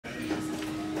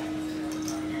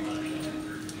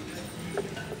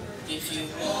If you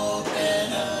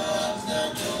open up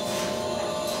the door,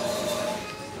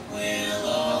 we'll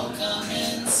all come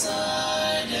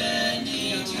inside and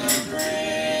eat your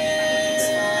brains.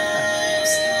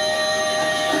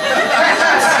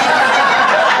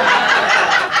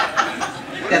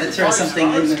 Got to throw something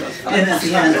in at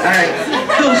the end. All right.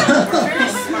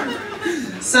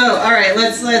 So, all right,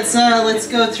 let's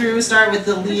go through. Start with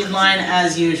the lead line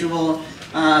as usual.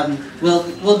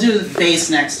 We'll do the bass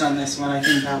next on this one. I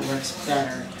think that works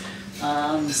better.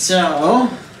 So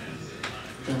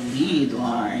the lead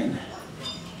line.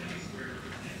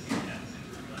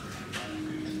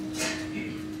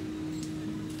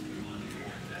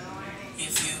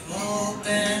 If you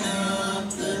open up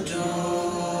the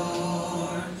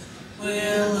door,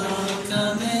 we'll all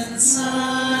come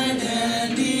inside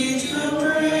and eat your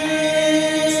brains.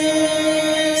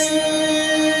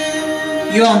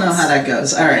 You all know how that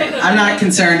goes. All right, I'm not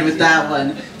concerned with that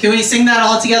one. Can we sing that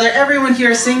all together? Everyone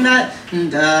here sing that.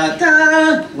 Da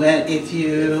da. When if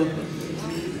you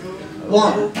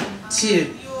 1,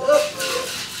 2.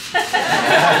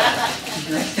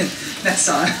 Next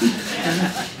song.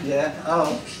 Yeah.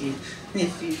 Oh,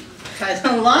 if you kind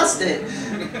of lost it.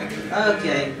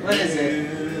 Okay. What is it?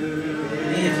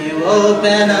 If you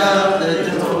open up the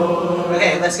door.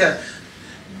 Okay, let's go.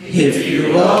 If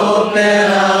you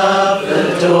open up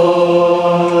the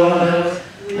door,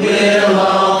 we'll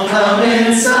all come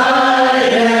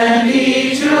inside and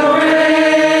eat your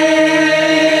brains.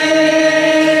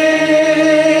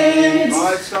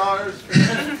 5 stars.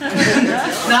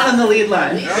 Not on the lead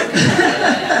line.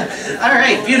 All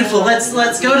right, beautiful.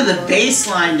 Let's go to the bass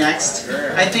line next.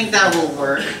 I think that will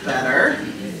work better.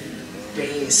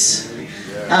 Bass.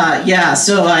 Yeah,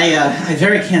 so I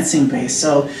very can't sing bass,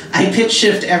 so I pitch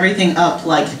shift everything up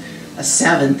like a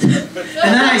 7th, and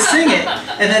then I sing it,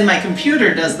 and then my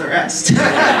computer does the rest.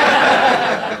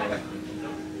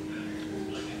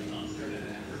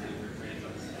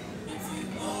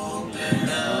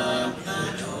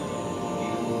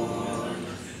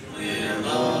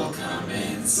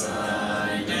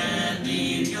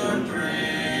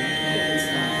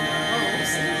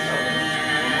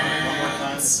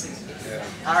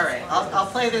 All right, I'll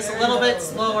play this a little bit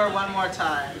slower one more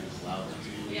time.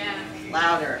 Yeah.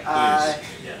 Louder.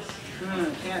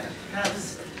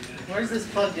 Where's this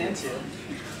plugged into?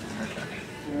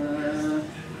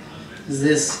 Is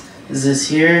this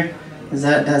here?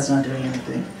 That's not doing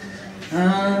anything.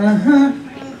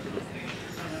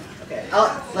 Okay.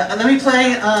 Let me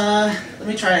play. Let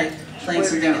me try playing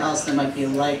something else that might be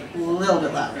like a little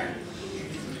bit louder.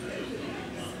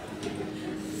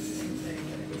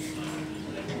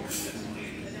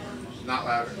 Not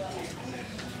louder.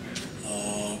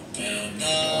 Open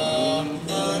up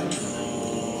the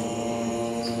door,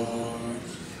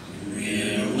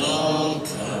 we'll all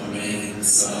come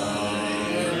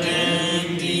inside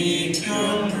and eat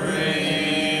your brain.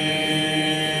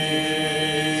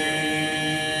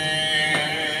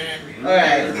 All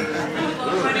right.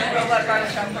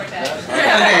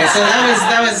 Okay, so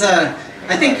that was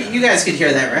I think you guys could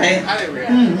hear that, right? I think we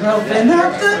Open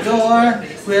up the door,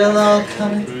 we'll all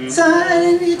come inside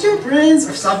and eat your brains,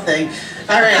 or something.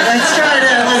 All right, let's try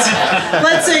to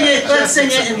let's sing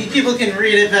it, and people can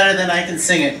read it better than I can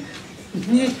sing it.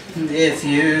 If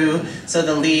you, so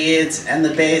the leads and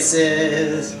the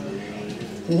basses.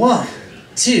 1,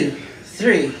 2,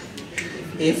 3.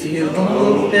 If you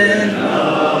open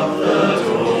up the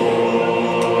door.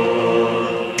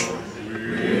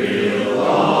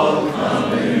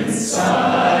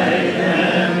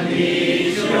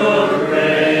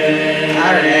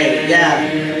 Alright,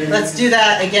 yeah. Let's do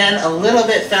that again a little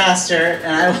bit faster,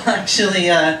 and I will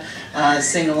actually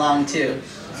sing along too.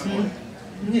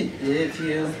 If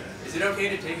you... Is it okay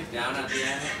to take it down at the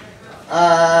end?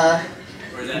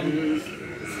 Or is that...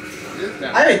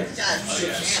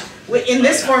 In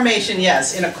this formation,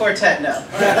 yes. In a quartet, no.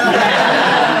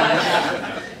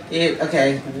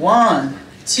 Okay, 1,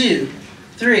 2,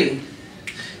 3.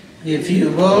 If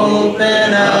you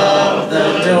open up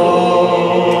the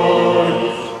door,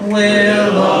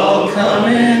 we'll all come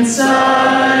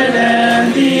inside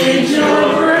and eat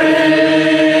your brains.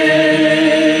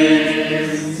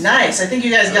 Nice, I think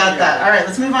you guys got that. All right,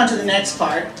 let's move on to the next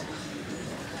part,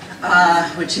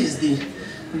 which is the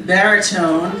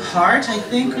baritone part, I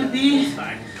think would be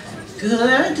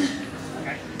good.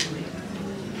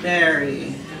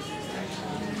 Bari.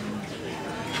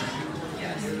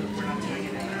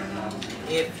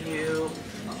 If you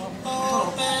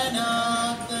open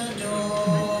up the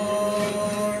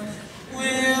door,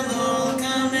 we'll all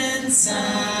come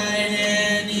inside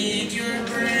and eat your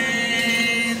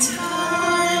brains.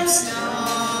 5 stars.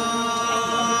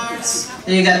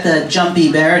 You got the jumpy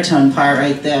baritone part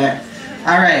right there.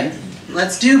 All right,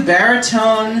 let's do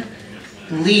baritone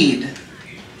lead.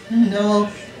 No,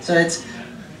 so it's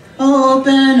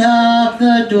open up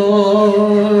the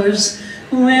doors.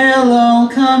 We'll all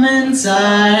come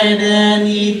inside and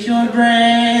eat your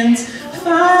brains.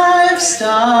 5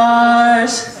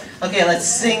 stars. Okay, let's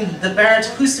sing the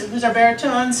baritone. Who's our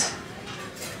baritones?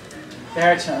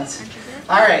 Baritones.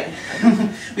 All right.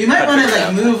 We might want to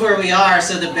like move where we are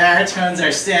so the baritones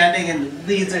are standing and the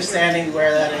leads are standing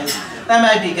where that is. That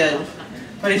might be good.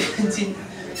 What do you think?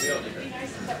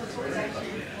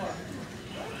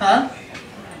 Huh?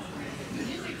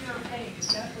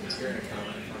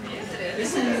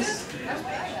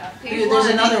 There's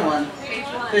another one.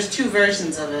 There's 2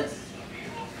 versions of it.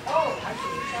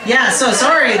 Yeah, so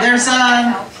sorry, there's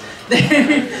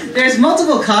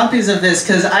multiple copies of this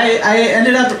because I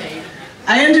ended up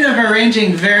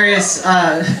arranging various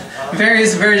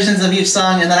versions of each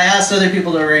song, and then I asked other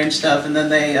people to arrange stuff, and then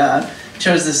they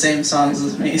chose the same songs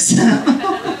as me. So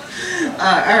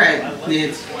all right.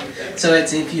 So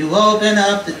it's if you open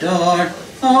up the door,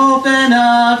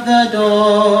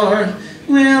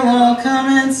 we'll all come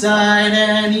inside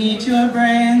and eat your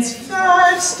brains.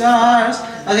 5 stars.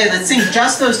 Okay, let's sing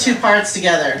just those 2 parts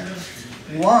together.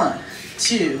 1,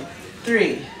 2,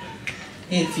 3.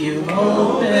 If you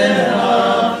open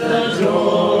up the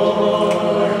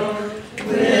door,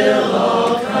 we'll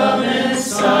all come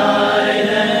inside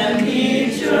and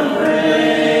eat your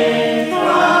brains.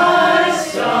 5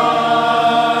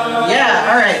 stars.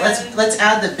 Yeah, all right. Let's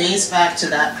add the bass back to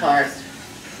that part.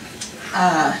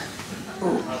 I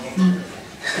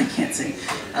can't sing.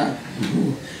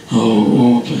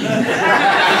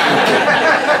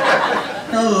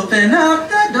 Open up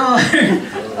the door.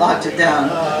 Locked it down.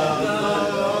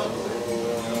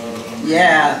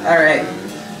 Yeah, all right.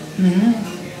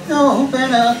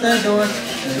 Open up the door.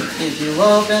 If you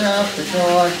open up the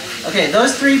door. Okay,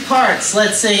 those 3 parts.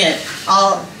 Let's sing it.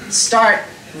 I'll start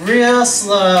real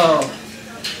slow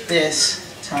this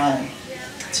time.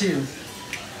 2.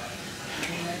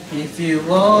 If you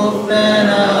open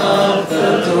up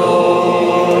the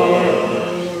door,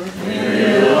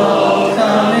 we'll all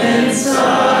come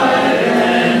inside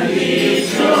and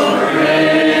eat your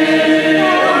brains.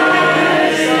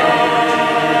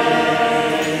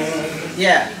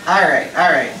 Yeah, all right.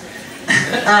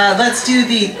 Let's do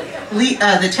the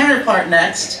tenor part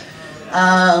next,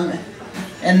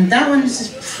 and that one's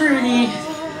pretty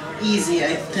easy,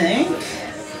 I think.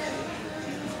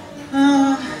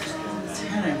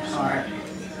 Tenor part.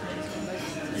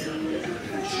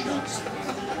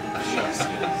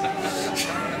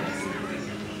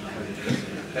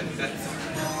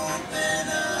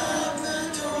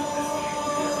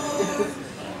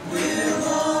 We'll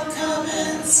all come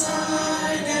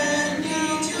inside and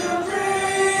eat your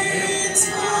brains.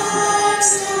 5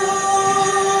 stars.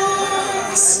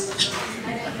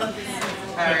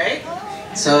 All right.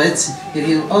 So it's if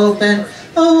you open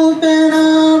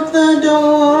up the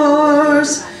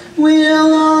doors,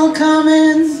 we'll all come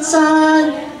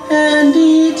inside and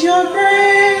eat your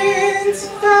brains.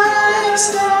 5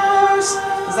 stars.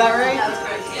 Is that right? That was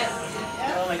great, yes.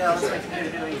 Oh my God, what's my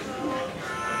computer doing?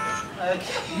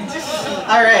 Okay.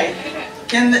 All right.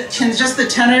 Can just the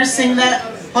tenors sing that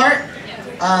part?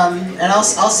 And I'll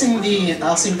sing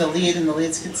the lead, and the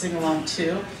leads can sing along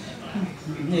too.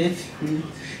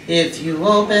 If you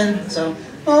open, so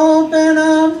open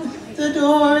up the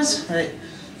doors, right?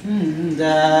 And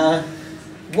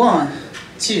 1,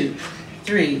 2,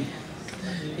 3.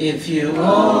 If you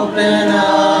open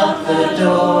up the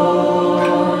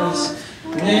doors,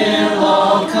 we'll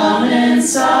all come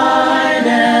inside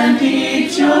and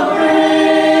eat your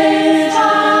brains.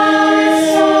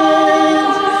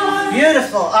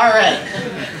 Beautiful. All right.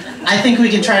 I think we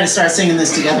can try to start singing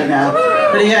this together now.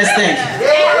 What do you guys think?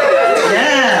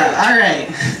 Yeah. All right.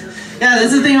 Yeah,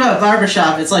 that's the thing about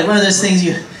barbershop. It's like one of those things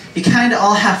you kind of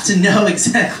all have to know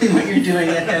exactly what you're doing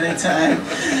at any time.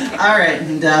 All right,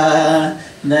 and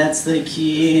that's the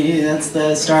key. That's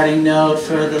the starting note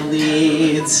for the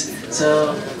leads.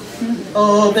 So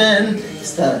open.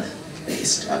 It's the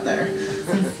bass up there.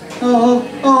 Oh,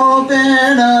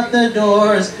 open up the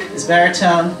doors. It's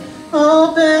baritone.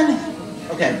 Open.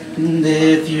 Okay. And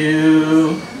if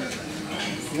you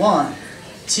 1,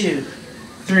 2,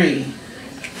 3.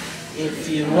 If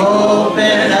you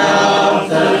open up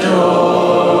the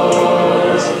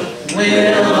doors,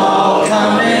 we'll all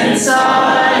come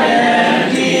inside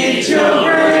and eat your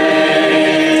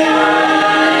brains.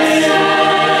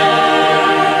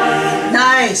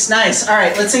 Nice, nice. All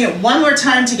right, let's sing it one more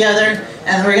time together,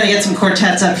 And we're gonna get some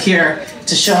quartets up here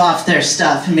to show off their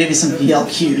stuff and maybe some BL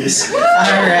cues. All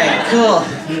right, cool.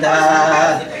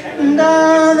 Da,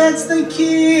 da, that's the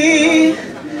key.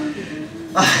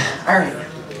 All right,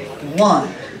 1,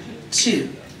 2,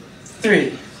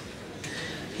 3.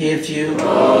 If you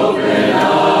open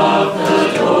up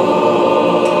the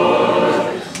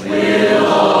door, we'll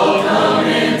all come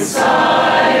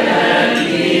inside and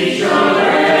meet your grace.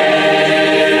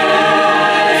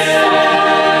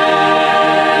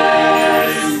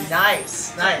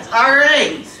 Nice, nice. All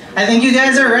right, I think you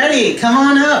guys are ready. Come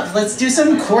on up. Let's do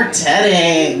some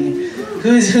quartetting.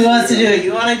 Who wants to do it?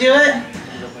 You want to do it?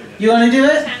 You want to do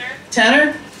it?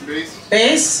 Tenor. Bass.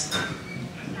 Bass.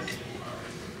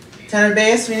 Tenor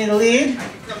bass, we need a lead.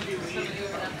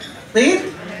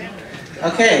 Lead?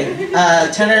 Okay,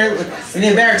 tenor, we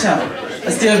need a baritone.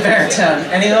 Let's do a baritone.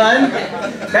 Anyone?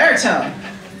 Baritone.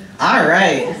 All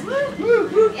right.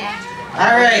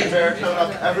 All right. Baritone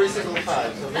up every single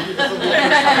time. So maybe this will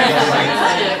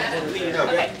be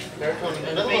baritone in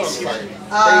the middle or like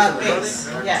bass.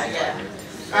 Yeah.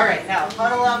 All right, now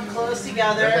huddle up close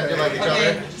together.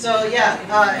 Okay, so yeah,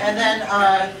 and then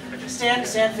stand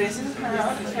facing the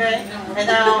crowd, okay? And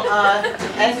now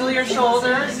angle your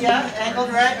shoulders, yeah,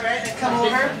 angled right, and come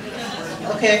over.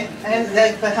 Okay, and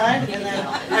then behind, and then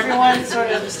everyone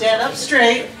sort of stand up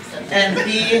straight and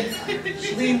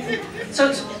lean.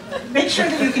 So make sure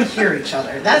that you can hear each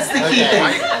other. That's the key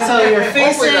thing. So you're facing.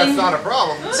 Hopefully that's not a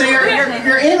problem. So you're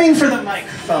aiming for the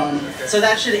microphone. So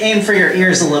that should aim for your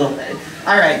ears a little bit.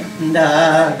 All right,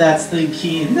 that's the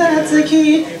key. That's the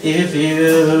key. If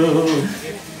you.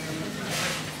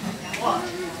 1,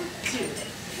 2,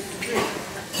 3.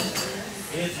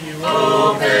 If you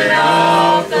open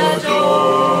up the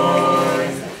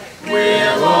doors,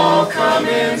 we'll all come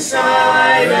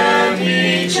inside and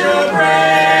meet your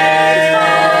grace.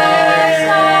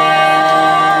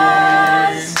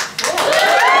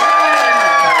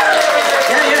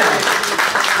 Yeah.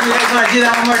 You guys want to do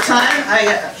that one more time?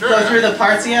 Go through the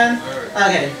parts again.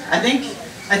 Okay, I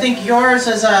think yours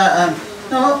is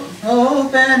no,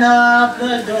 open up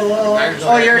the door.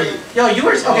 Oh, you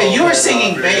were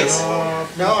singing bass.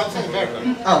 No, I'm singing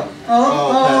baritone. Oh.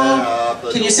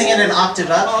 Can you sing it an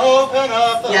octave up? Open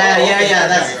up the door. Yeah,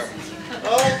 that's.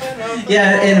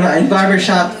 Yeah, in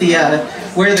Barbershop,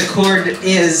 where the chord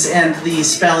is and the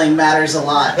spelling matters a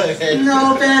lot. Open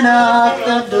up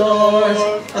the doors.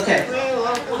 Okay.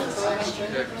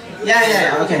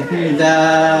 Yeah, okay.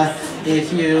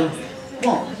 If you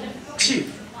 1, 2,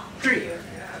 3.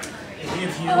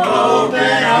 If you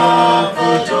open up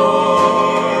the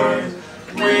doors,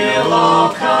 we'll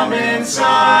all come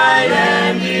inside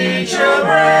and meet your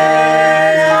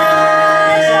grace.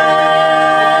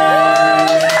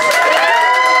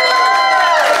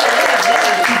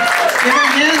 Give our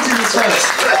hands to these folks.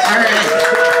 All right.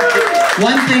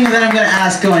 One thing that I'm going to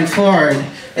ask going forward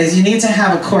is you need to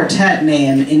have a quartet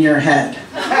name in your head.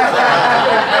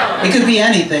 It could be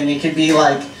anything. It could be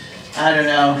like, I don't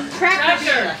know.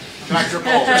 Tractor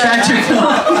pull. Tractor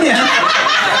pull. Yeah.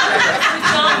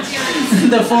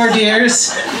 The 4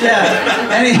 deers.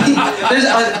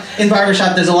 Yeah. In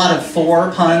Barbershop, there's a lot of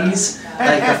 4 puns.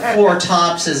 Like the 4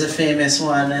 tops is a famous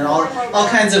one, and all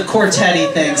kinds of quartet-y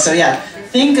things. So yeah,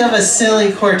 think of a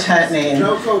silly quartet name.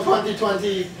 JoCo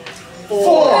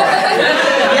 2024.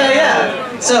 Yeah.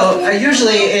 So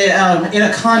usually in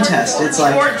a contest, it's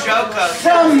like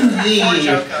from the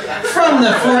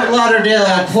Fort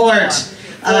Lauderdale port,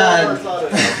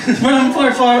 from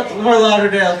Fort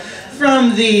Lauderdale,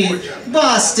 from the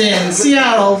Boston,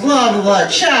 Seattle, blah blah blah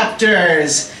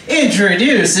chapters,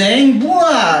 introducing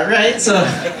blah. Right. So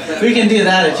we can do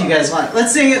that if you guys want.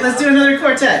 Let's sing it. Let's do another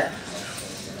quartet.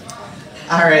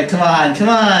 All right. Come on. Do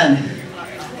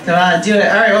it.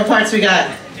 All right. What parts we got?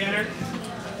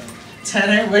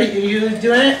 Tenor, what are you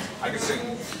doing it? I can sing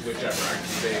whichever. I can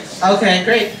bass. Okay,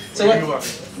 great. So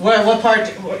what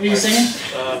part were you singing?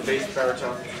 Bass,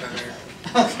 baritone, tenor.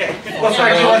 Okay. What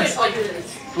part do you want?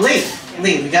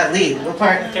 Lead. We got lead. What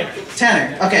part?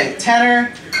 Tenor. Okay,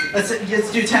 tenor. Let's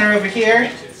do tenor over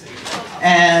here.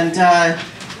 And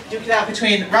duke it out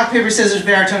between rock, paper, scissors,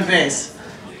 baritone, bass.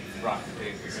 Rock,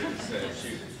 paper, scissors,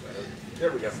 shoot.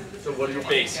 There we go. So what are your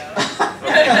bass?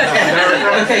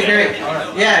 Okay, great.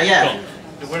 Yeah.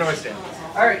 Where do I stand?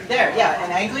 All right, there. Yeah,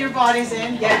 and angle your bodies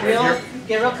in. Get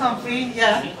real comfy.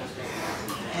 Yeah.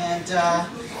 And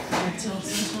tilt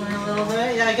this way a little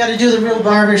bit. Yeah, I got to do the real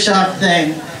barbershop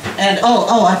thing. And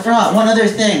oh, I forgot one other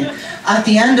thing. At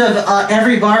the end of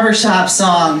every barbershop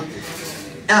song,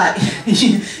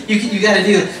 you got to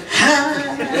do.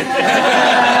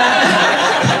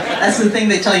 That's the thing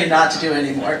they tell you not to do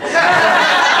anymore.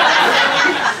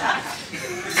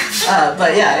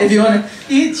 But yeah, if you want to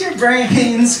eat your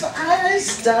brains, 5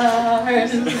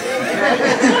 stars.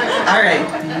 Alright,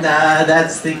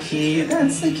 that's the key,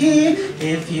 that's the key.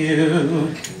 If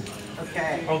you...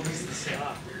 Okay. Oh, this is the same.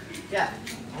 Yeah.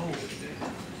 Oh.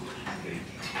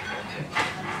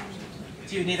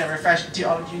 Do you need a refresh? Do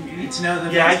you need to know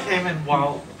the... Yeah, I came in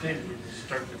while they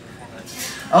started the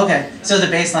performance. Okay, so the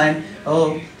bass line.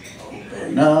 Oh,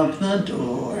 open up the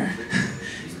door.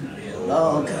 We'll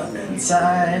all come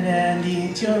inside and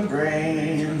eat your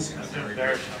brains. I'm doing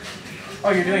Barbershop.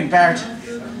 Oh, you're doing baritone.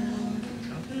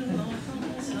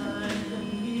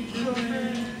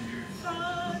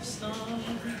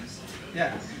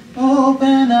 Yeah.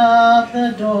 Open up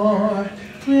the door.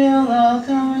 We'll all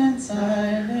come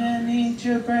inside and eat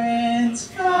your brains.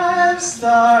 5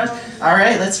 stars. All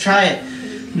right, let's try it.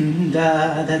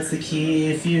 That's the key.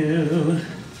 If you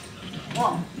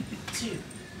 1, 2,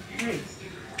 3.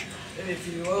 If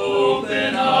you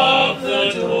open up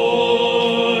the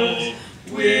doors,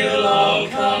 we'll all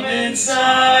come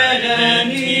inside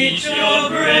and eat your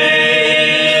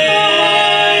brains.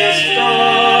 5 stars.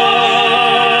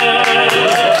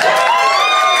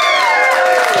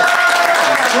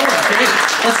 Great.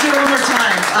 Let's do it one more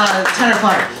time. Tenor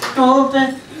part.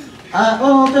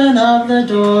 Open up the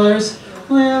doors.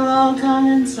 We'll all come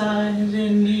inside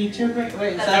and eat your brains.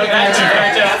 Wait, is that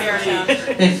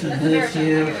the if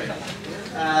you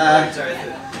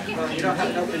you don't have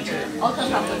an open to it. I'll come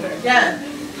help with it. Yeah.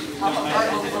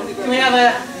 Can we have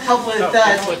a help with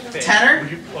tenor?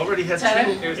 You already had Tenor?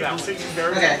 two singing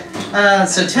Barbershop. Okay.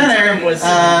 So tenor.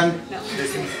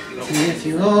 If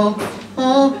you open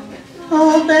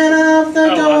up the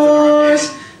doors,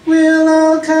 we'll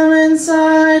all come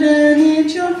inside and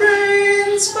eat your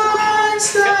brains. 5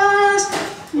 stars.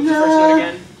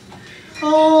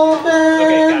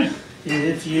 Open.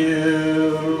 If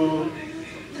you.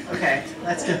 Okay,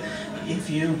 let's go. If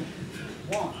you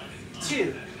 1,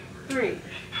 2, 3.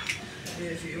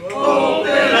 If you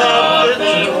open up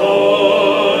the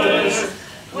doors,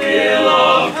 we'll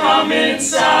all come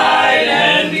inside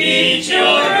and eat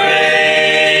your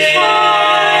brains.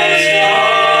 5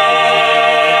 stars.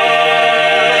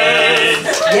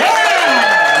 Yeah,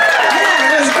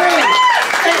 that was great.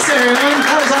 Thanks, everyone.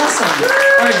 That was awesome.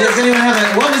 All right, does anyone have a?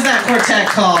 What was that quartet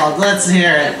called? Let's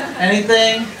hear it.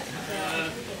 Anything?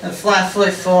 The flat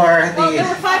foot for the... Well, there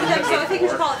were 5 of them, so I think we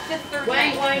should call it 5th, 3rd,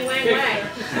 Wang, wang, wang, wang.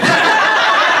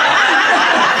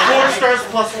 4 stars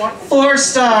plus 1. 4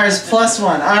 stars plus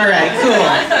 1. All right, cool.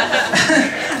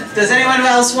 Does anyone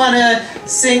else want to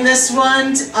sing this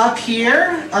one up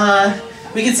here?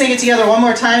 We can sing it together one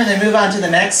more time and then move on to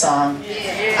the next song.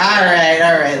 All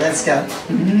right, let's go.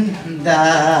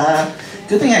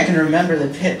 Good thing I can remember the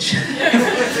pitch.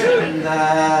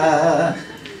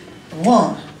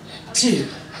 1, 2,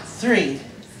 3.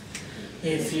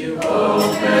 If you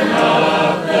open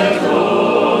up the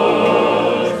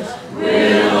doors,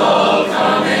 we'll all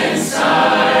come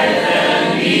inside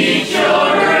and eat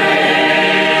your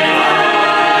brains.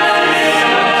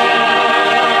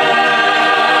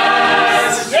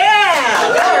 Yeah!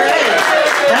 All right.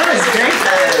 That was great,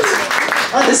 guys.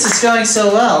 Oh, this is going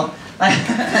so well. I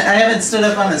haven't stood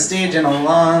up on the stage in a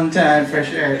long time, for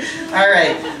sure. All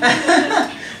right.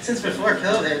 Since before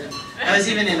COVID. I was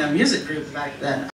even in a music group back then.